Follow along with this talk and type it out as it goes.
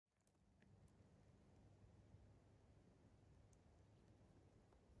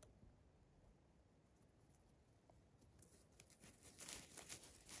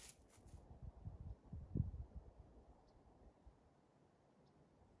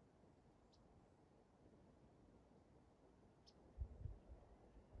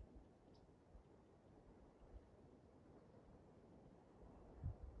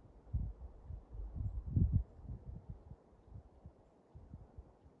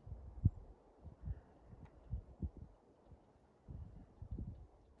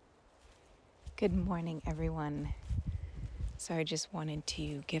Good morning, everyone. So I just wanted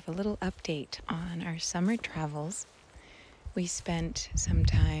to give a little update on our summer travels. We spent some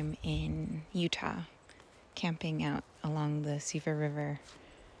time in Utah, camping out along the Sevier River.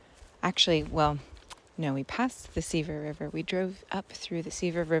 Actually, we passed the Sevier River. We drove up through the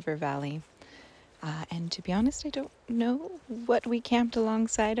Sevier River Valley. And to be honest, I don't know what we camped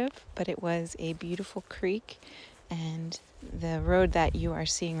alongside of, but it was a beautiful creek. And the road that you are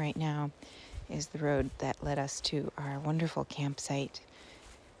seeing right now is the road that led us to our wonderful campsite.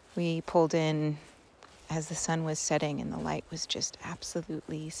 We pulled in as the sun was setting and the light was just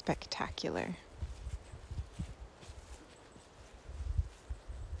absolutely spectacular.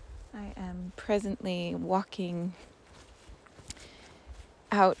 I am presently walking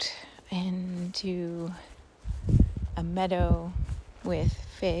out into a meadow with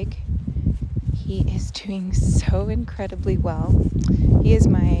Fig. He is doing so incredibly well. He is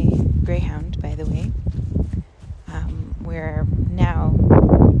my greyhound, by the way. We're now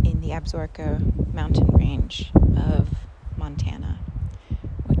in the Absaroka mountain range of Montana,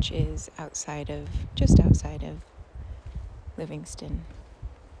 which is just outside of Livingston.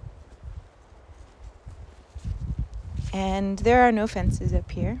 And there are no fences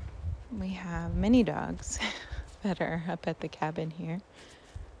up here. We have many dogs that are up at the cabin here.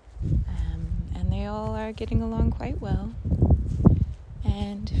 And they all are getting along quite well.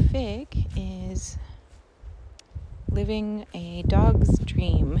 And Fig is living a dog's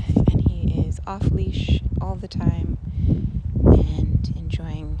dream, and he is off leash all the time and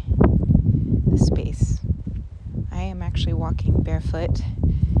enjoying the space. I am actually walking barefoot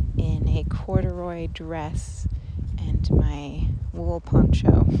in a corduroy dress and my wool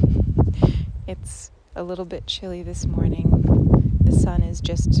poncho. It's a little bit chilly this morning. The sun is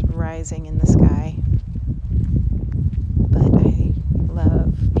just rising in the sky, but I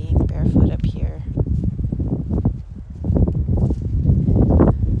love being barefoot up here.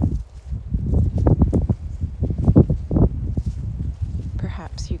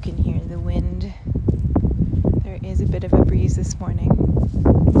 Perhaps you can hear the wind. There is a bit of a breeze this morning.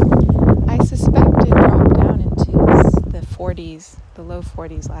 I suspect it dropped down into the 40s, the low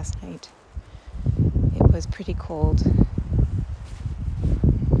 40s last night. It was pretty cold.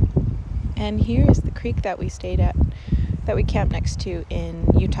 And here is the creek that we camped next to in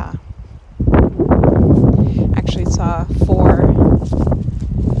Utah. Actually saw 4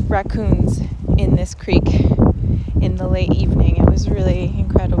 raccoons in this creek in the late evening. It was really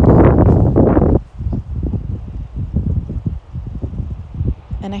incredible.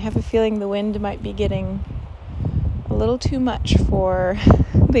 And I have a feeling the wind might be getting a little too much for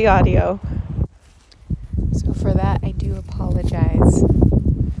the audio. So for that, I do apologize.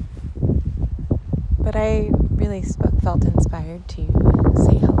 But I really felt inspired to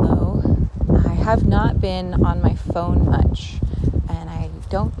say hello. I have not been on my phone much, and I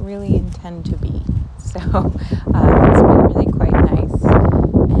don't really intend to be. So it's been really quite nice. And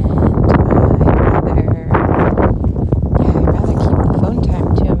I'd rather keep the phone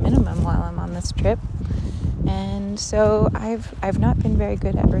time to a minimum while I'm on this trip. And so I've not been very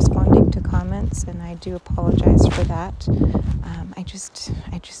good at responding to comments, and I do apologize for that.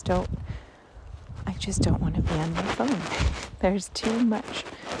 I just don't want to be on my phone. There's too much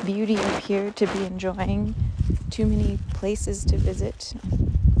beauty up here to be enjoying, too many places to visit,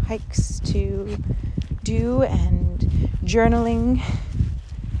 hikes to do, and journaling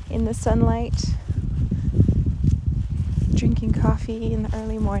in the sunlight, drinking coffee in the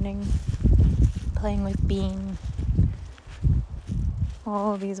early morning, playing with Bean,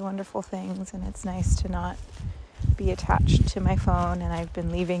 all these wonderful things. And it's nice to not be attached to my phone, and I've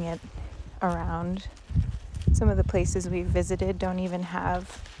been leaving it around. Some of the places we've visited don't even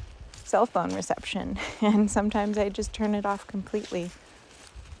have cell phone reception, and sometimes I just turn it off completely.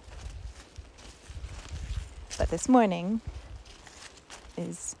 But this morning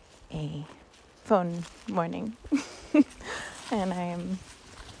is a phone morning, and I am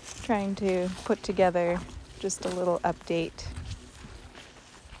trying to put together just a little update.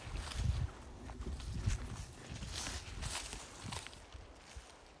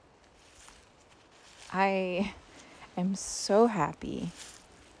 I am so happy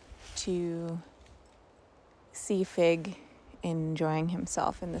to see Fig enjoying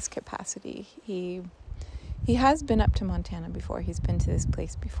himself in this capacity. He has been up to Montana before. He's been to this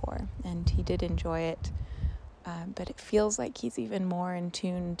place before, and he did enjoy it. But it feels like he's even more in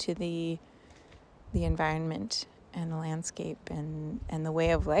tune to the environment and the landscape and the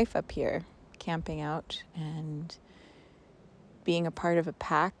way of life up here, camping out and being a part of a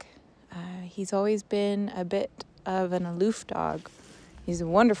pack. He's always been a bit of an aloof dog. He's a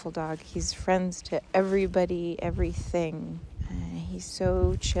wonderful dog. He's friends to everybody, everything. He's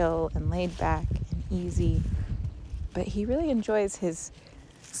so chill and laid back and easy. But he really enjoys his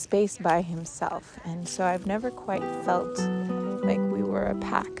space by himself. And so I've never quite felt like we were a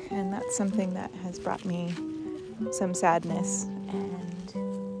pack. And that's something that has brought me some sadness. And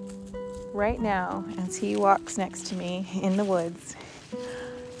right now, as he walks next to me in the woods,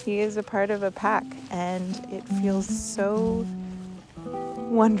 he is a part of a pack. And it feels so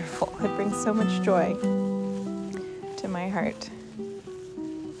wonderful. It brings so much joy to my heart.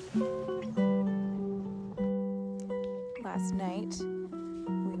 Last night,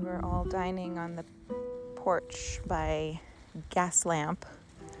 we were all dining on the porch by gas lamp,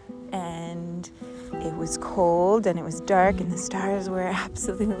 and it was cold and it was dark and the stars were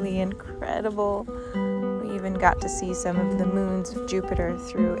absolutely incredible. We even got to see some of the moons of Jupiter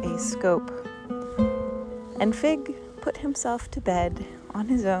through a scope. And Fig put himself to bed on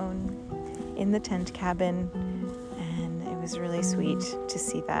his own in the tent cabin, and it was really sweet to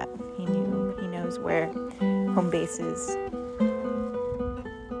see that. He knows where home base is.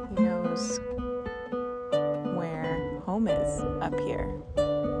 He knows where home is up here,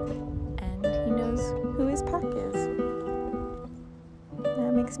 and he knows who his pack is.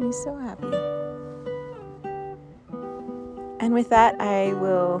 That makes me so happy. And with that, I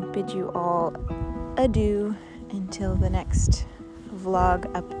will bid you all adieu until the next vlog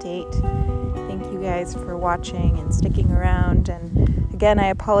update. Thank you guys for watching and sticking around. And again, I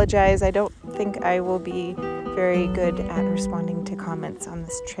apologize. I don't think I will be very good at responding to comments on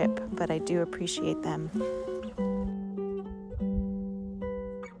this trip, but I do appreciate them.